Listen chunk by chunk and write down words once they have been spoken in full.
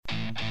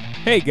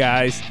Hey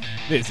guys,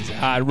 this is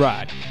Hot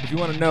Rod. If you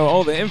want to know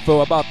all the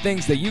info about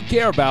things that you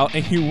care about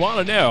and you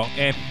want to know,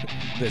 and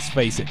let's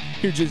face it,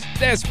 you're just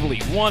desperately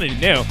wanting to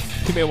know,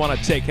 you may want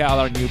to check out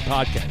our new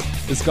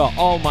podcast. It's called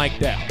All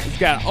Mic'd Out. It's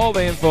got all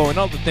the info and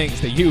all the things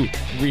that you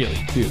really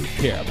do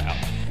care about.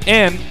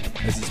 And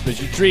as a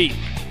special treat,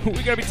 we're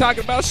going to be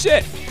talking about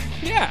shit.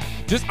 Yeah,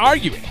 just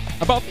arguing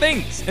about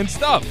things and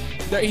stuff.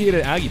 They're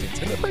heated arguments,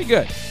 and they're pretty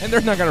good. And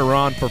they're not going to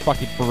run for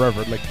fucking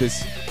forever like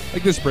this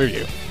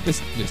preview. This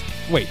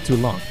way too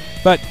long.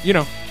 But, you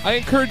know, I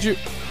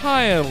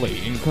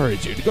highly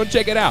encourage you to go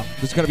check it out.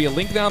 There's going to be a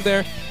link down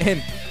there,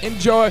 and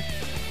enjoy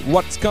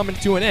what's coming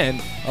to an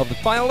end of the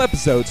final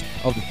episodes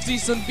of the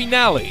season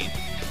finale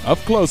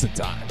of Closing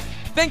Time.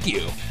 Thank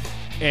you,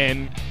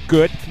 and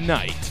good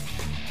night.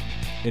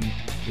 And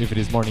if it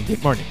is morning,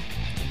 good morning.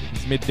 If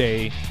it's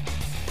midday,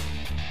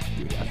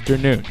 good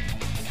afternoon.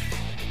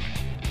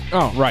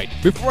 Oh, right.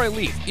 Before I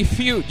leave, if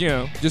you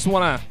just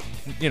want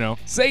to,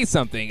 say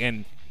something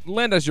and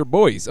lend us your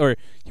voice, or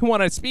you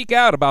want to speak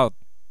out about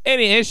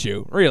any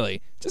issue,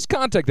 really, just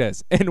contact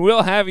us, and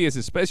we'll have you as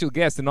a special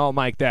guest and All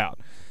Mic'd Out.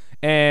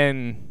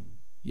 And,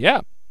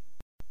 yeah.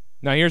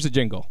 Now here's a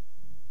jingle.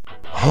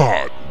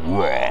 Hot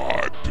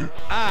Rod.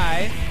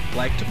 I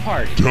like to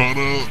party.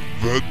 Donna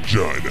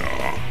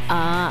Vagina.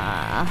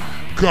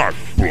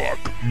 Cockblock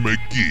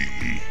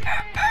McGee.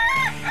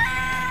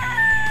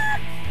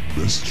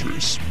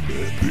 Mistress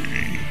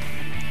Mandy.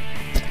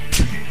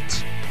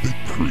 Pete the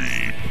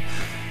Creep.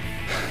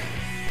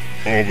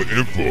 All the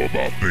info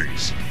about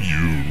things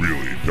you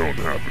really don't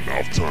have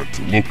enough time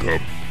to look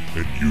up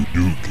and you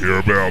do care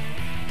about,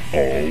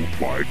 all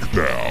mic'd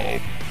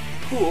out.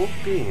 Cool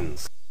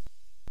beans.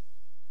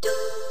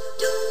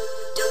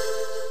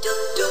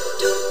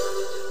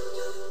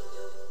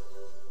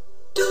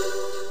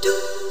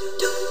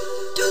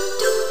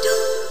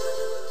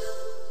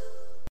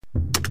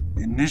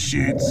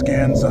 Initiate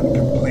scans on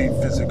complete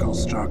physical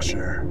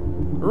structure.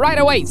 Right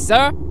away,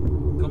 sir.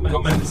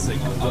 Commencing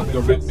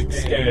algorithmic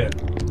scan.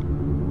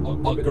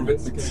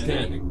 Algorithmic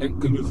scanning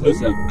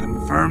inconclusive.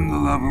 Confirm the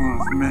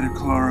level of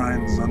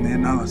metachlorines on the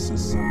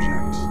analysis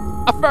subject.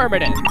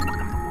 Affirmative.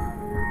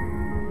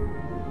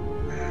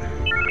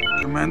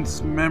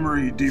 Commence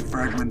memory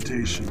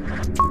defragmentation.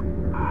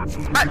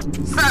 But,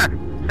 sir,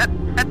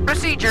 that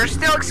procedure is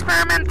still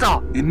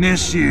experimental.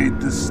 Initiate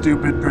the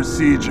stupid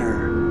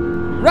procedure.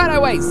 Right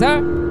away,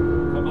 sir.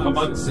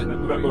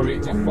 Commencing memory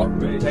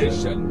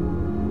defragmentation.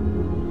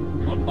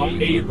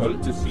 Unable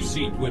to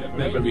proceed with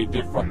memory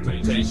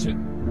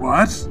defragmentation.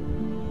 What?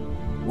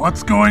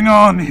 What's going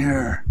on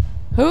here?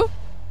 Who?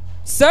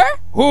 Sir?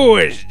 Who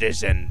is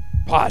this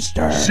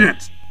imposter?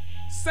 Shit!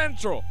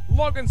 Central,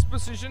 Logan's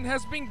position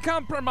has been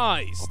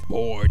compromised.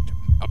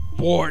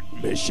 Abort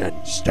mission.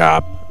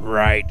 Stop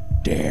right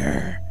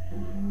there.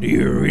 Do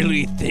you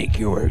really think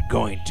you are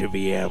going to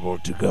be able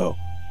to go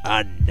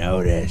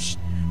unnoticed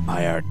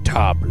by our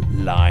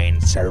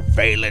top-line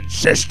surveillance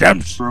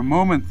systems? For a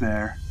moment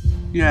there,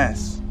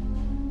 yes.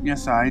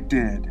 Yes, I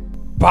did.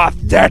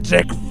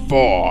 Pathetic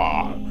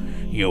fool!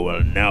 You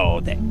will know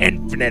the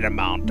infinite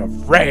amount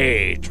of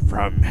rage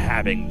from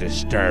having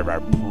disturbed our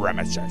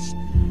premises.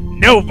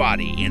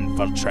 Nobody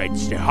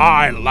infiltrates the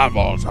high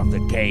levels of the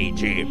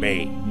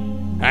KGB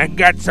and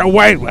gets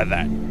away with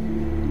it.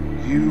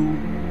 You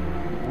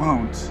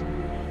won't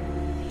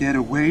get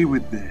away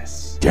with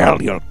this.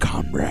 Tell your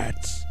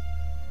comrades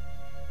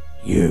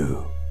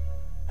you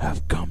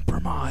have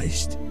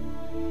compromised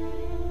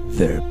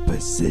their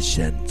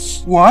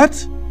positions.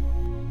 What?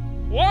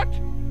 What?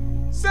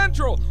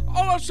 Central,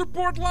 all our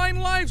support line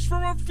lives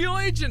from our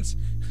field agents,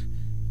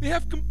 they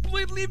have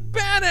completely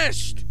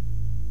vanished.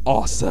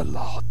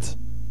 Ocelot.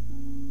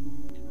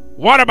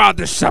 What about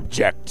the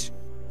subject?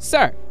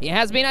 Sir, he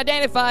has been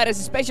identified as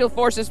a Special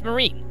Forces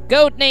Marine.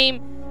 Code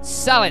name,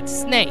 Solid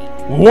Snake.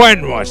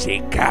 When was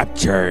he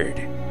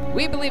captured?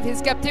 We believe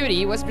his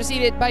captivity was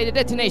preceded by the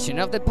detonation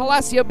of the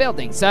Palacio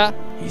building, sir.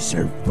 He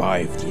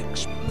survived the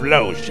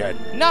explosion.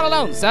 Not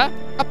alone, sir.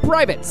 A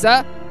private,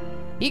 sir.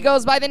 He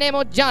goes by the name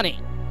of Johnny.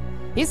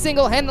 He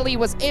single-handedly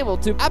was able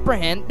to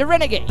apprehend the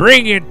renegade.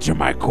 Bring him to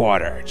my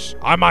quarters.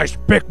 I must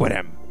speak with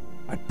him.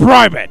 At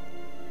private.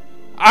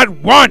 At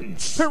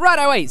once. Right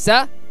away,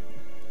 sir.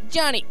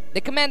 Johnny,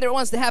 the commander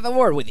wants to have a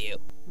word with you.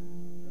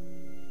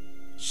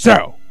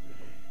 So,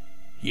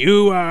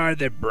 you are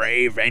the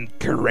brave and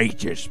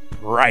courageous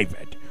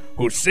private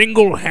who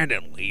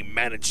single-handedly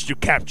managed to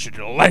capture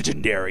the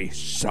legendary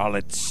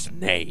Solid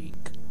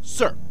Snake.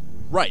 Sir,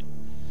 right.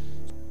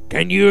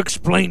 Can you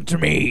explain to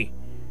me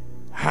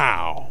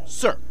how?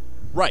 Sir,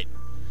 right.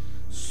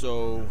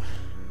 So,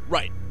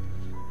 right.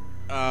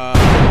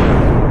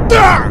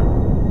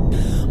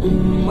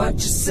 What you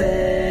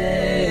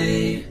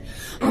say?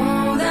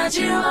 That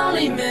you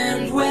only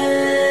meant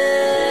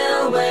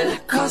well,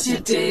 'cause you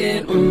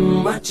did.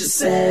 What you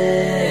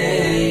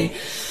say?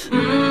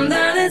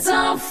 That it's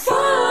all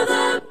for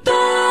the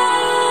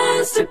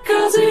best,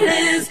 'cause it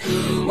is.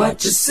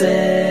 What you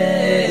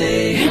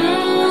say?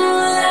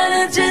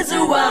 That much is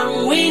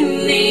what we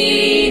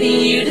need.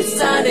 You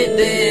decided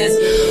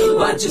this.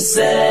 What you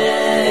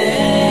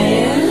say?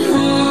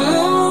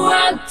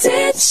 What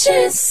did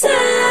she say?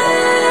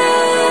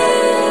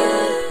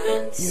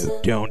 You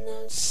don't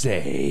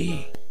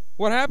say.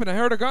 What happened? I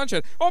heard a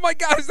gunshot. Oh my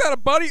God, is that a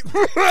buddy?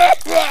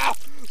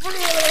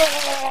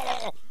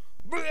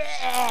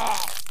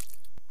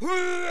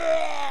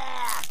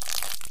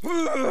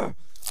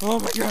 Oh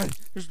my God,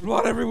 there's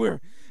blood everywhere.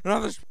 Now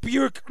there's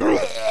puke.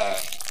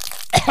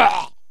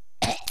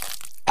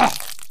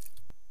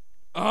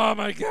 Oh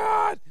my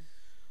God.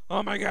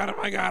 Oh my God, oh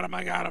my God, oh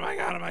my God, oh my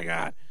God, oh my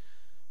God.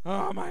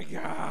 Oh my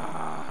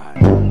God.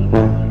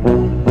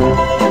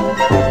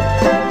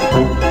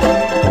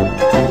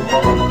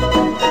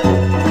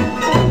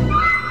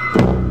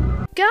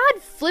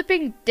 God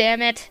flipping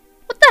damn it.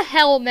 What the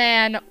hell,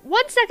 man?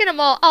 1 second I'm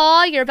all,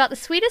 aw, you're about the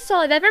sweetest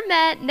soul I've ever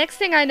met. Next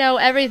thing I know,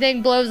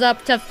 everything blows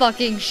up to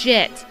fucking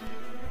shit.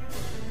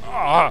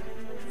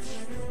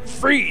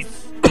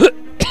 Freeze.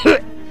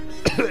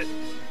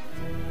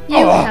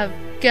 You have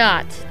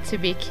got to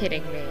be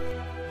kidding me.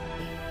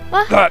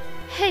 What? That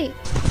Hey,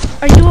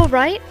 are you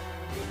alright?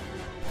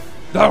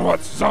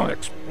 was some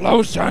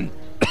explosion.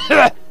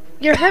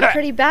 You're hurt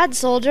pretty bad,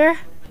 soldier.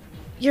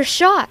 You're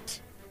shot.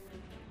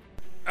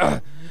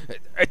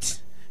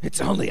 It's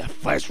only a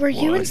flesh Were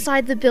wound. you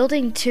inside the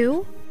building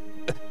too?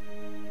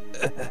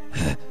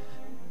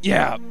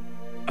 Yeah.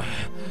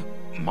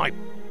 My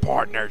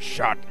partner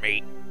shot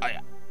me.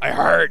 I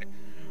heard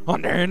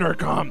on the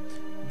intercom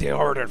the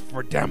order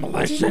for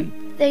demolition.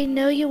 Didn't they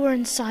know you were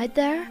inside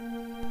there?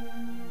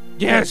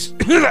 Yes.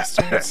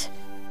 Bastards.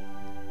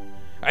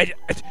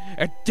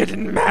 It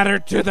didn't matter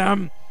to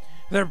them.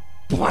 Their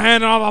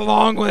plan all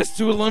along was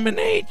to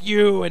eliminate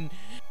you and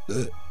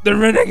the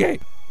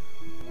renegade.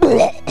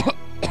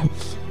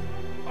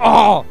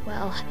 Oh.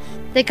 Well,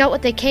 they got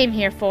what they came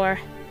here for.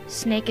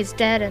 Snake is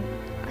dead, and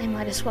I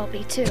might as well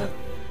be too.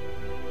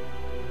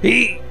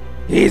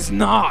 He's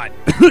not.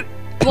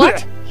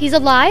 What? He's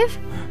alive?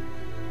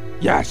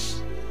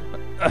 Yes.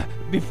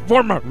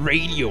 Before my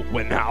radio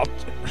went out,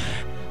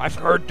 I've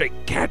heard they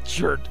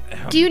captured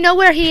him. Do you know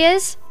where he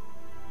is?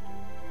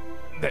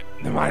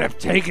 They might have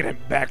taken him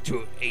back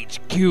to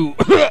HQ.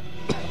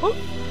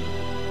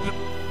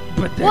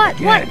 But then What?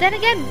 again, What? Then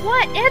again,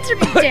 what? Answer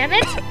me, damn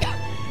it!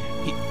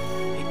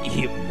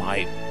 he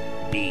might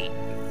be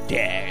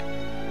dead.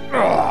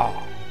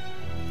 Ugh.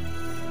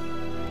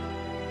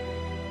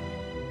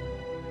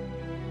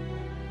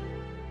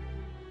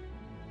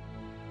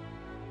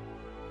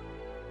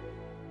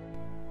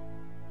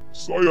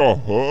 So you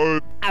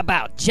heard?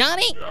 About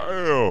Johnny?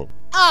 Yeah.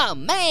 Oh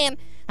man,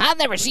 I've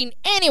never seen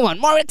anyone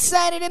more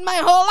excited in my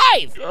whole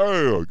life.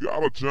 Yeah,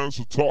 got a chance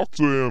to talk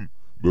to him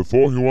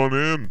before he went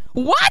in.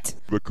 What?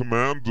 The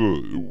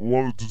commander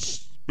wanted to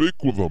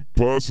speak with him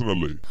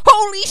personally.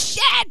 Holy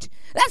shit!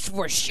 That's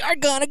for sure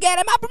gonna get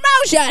him a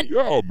promotion.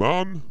 Yeah,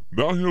 man.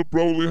 Now he'll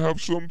probably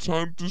have some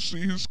time to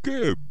see his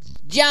kids.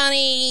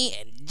 Johnny,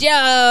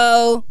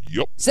 Joe.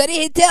 Yep. So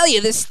did he tell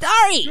you the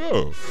story?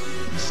 Yeah.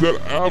 He said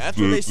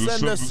After they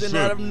sent us in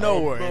out of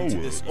nowhere into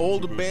this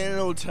old abandoned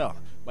hotel,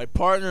 my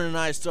partner and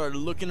I started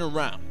looking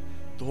around.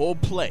 The whole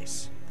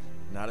place.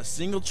 Not a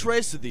single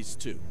trace of these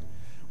two.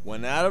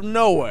 When out of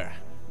nowhere,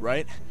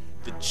 right?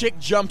 The chick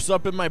jumps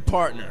up at my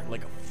partner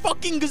like a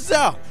fucking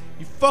gazelle.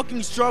 He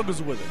fucking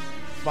struggles with her.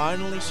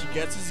 Finally, she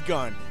gets his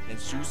gun and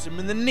shoots him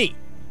in the knee.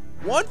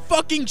 One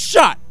fucking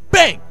shot!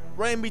 Bang!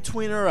 Right in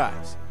between her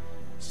eyes.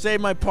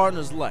 Saved my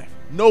partner's life.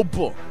 No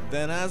bull.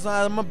 Then as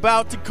I'm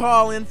about to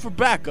call in for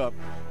backup,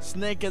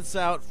 Snake gets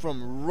out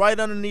from right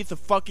underneath the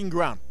fucking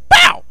ground.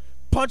 Bow!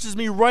 Punches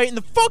me right in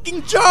the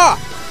fucking jaw!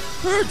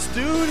 Hurts,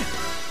 dude!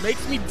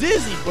 Makes me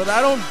dizzy, but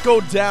I don't go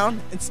down.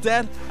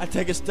 Instead, I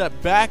take a step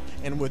back,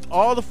 and with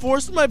all the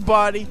force of my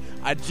body,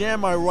 I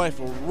jam my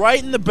rifle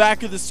right in the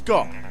back of the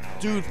skull.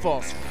 Dude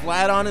falls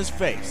flat on his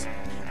face.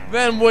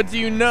 Then what do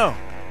you know?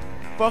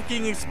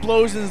 Fucking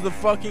explosions the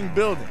fucking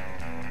building.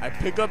 I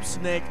pick up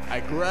Snake, I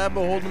grab a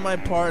hold of my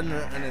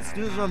partner, and as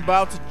soon as I'm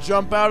about to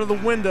jump out of the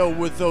window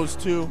with those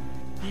two,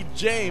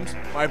 James,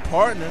 my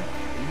partner,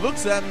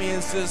 looks at me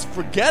and says,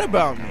 "Forget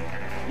about me.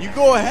 You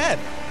go ahead.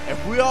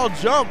 If we all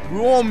jump, we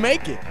won't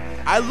make it."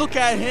 I look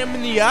at him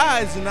in the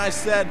eyes and I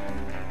said,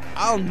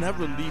 "I'll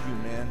never leave you,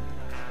 man.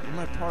 You're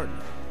my partner.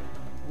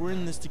 We're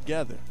in this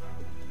together.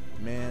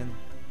 Man."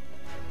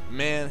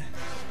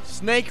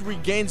 Snake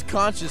regains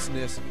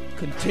consciousness,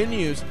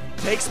 continues,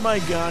 takes my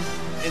gun,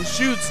 and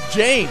shoots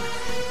James.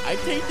 I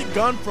take the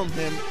gun from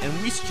him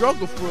and we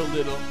struggle for a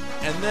little,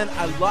 and then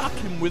I lock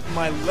him with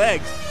my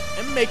legs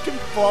and make him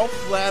fall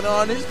flat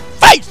on his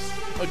face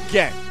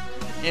again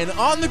and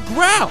on the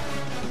ground.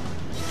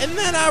 And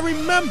then I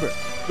remember,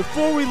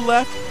 before we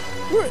left,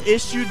 we're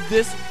issued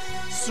this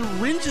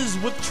syringes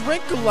with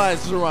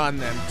tranquilizer on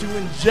them to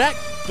inject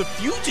the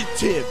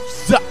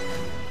fugitives.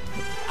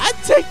 I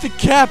take the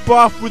cap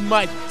off with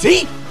my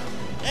teeth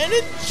and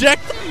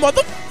inject the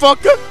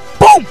motherfucker.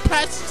 Boom!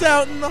 Passes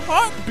out in a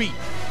heartbeat.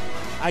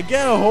 I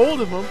get a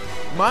hold of him,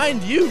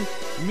 mind you.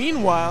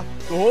 Meanwhile,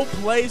 the whole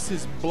place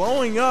is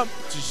blowing up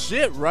to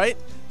shit, right?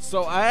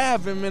 So I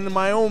have him in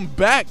my own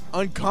back,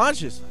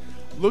 unconscious.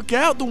 Look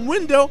out the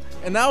window,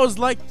 and I was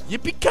like,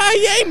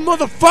 yippee-ki-yay,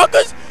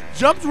 motherfuckers!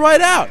 Jumped right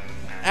out.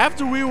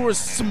 After we were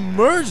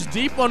submerged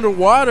deep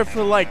underwater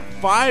for like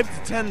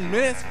 5 to 10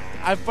 minutes,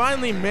 I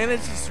finally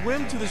managed to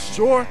swim to the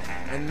shore,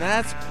 and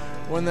that's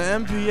when the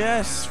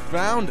MPS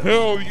found us.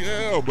 Hell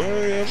yeah,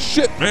 man.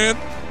 Shit, man.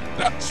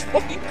 That's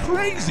fucking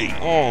crazy.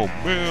 Oh,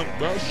 man,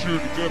 that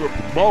should get a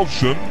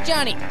promotion.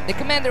 Johnny, the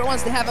commander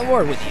wants to have a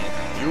word with you.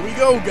 Here we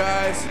go,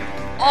 guys.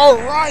 All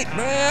right,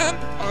 man.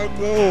 I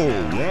know,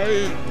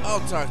 right? I'll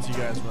talk to you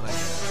guys when I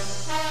get